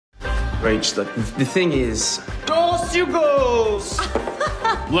Rach, the thing is... Dos Hugos!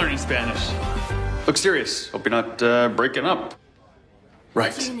 Learning Spanish. Look serious. Hope you're not breaking up.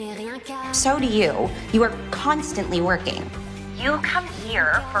 Right. So do you. You are constantly working. You come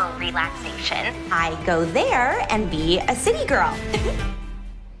here for relaxation. I go there and be a city girl.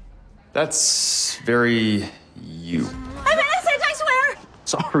 That's very you. I'm innocent, I swear!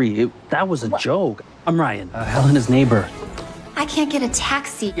 Sorry, that was a joke. I'm Ryan, Helena's neighbor. I can't get a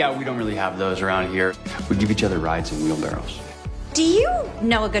taxi. Yeah, we don't really have those around here. We give each other rides in wheelbarrows. Do you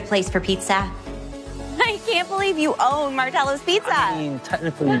know a good place for pizza? I can't believe you own Martello's Pizza. I mean,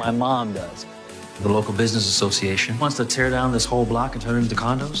 technically my mom does. The local business association wants to tear down this whole block and turn it into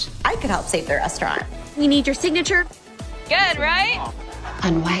condos. I could help save the restaurant. We need your signature. Good, right?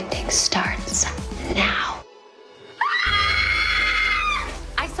 Unwinding starts now.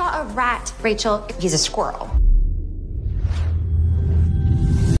 I saw a rat, Rachel. He's a squirrel.